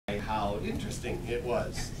how interesting it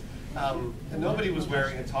was. And nobody was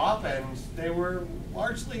wearing a top, and they were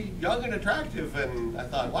largely young and attractive, and I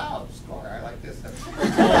thought, wow, score, I like this.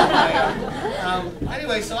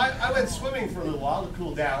 Anyway, so I went swimming for a little while to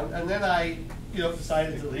cool down, and then I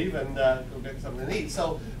decided to leave and go get something to eat.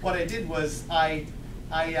 So what I did was I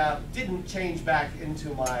didn't change back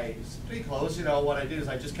into my street clothes. What I did is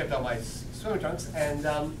I just kept on my swimming trunks, and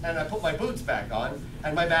I put my boots back on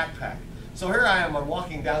and my backpack. So here I am, I'm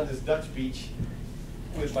walking down this Dutch beach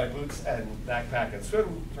with my boots and backpack and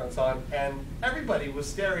swim trunks on, and everybody was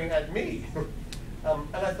staring at me.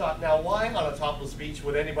 And I thought, now why on a topless beach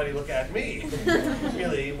would anybody look at me?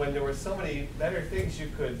 Really, when there were so many better things you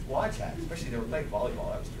could watch at, especially they were playing volleyball,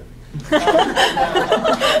 that was terrific.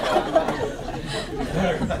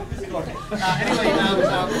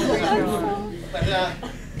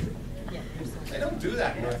 They don't do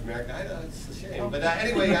that in North America. I know, it's a shame. But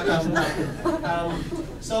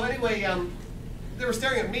they were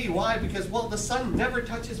staring at me. Why? Because, well, the sun never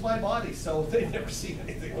touches my body, so they never see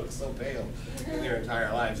anything look so pale in their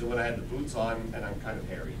entire lives. And when I had the boots on, and I'm kind of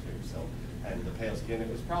hairy too, so, and the pale skin, it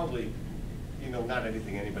was probably, not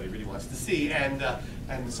anything anybody really wants to see. And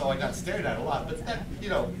so I got stared at a lot. But that,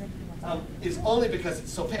 is only because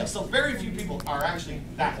it's so pale. So very few people are actually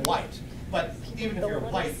that white. But even if you're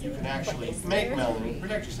white, you can actually make melanin,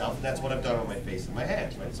 protect yourself, and that's what I've done on my face and my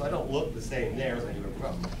hands, right? So I don't look the same there as I do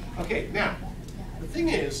everywhere else. Okay, now, the thing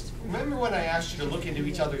is, remember when I asked you to look into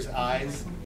each other's eyes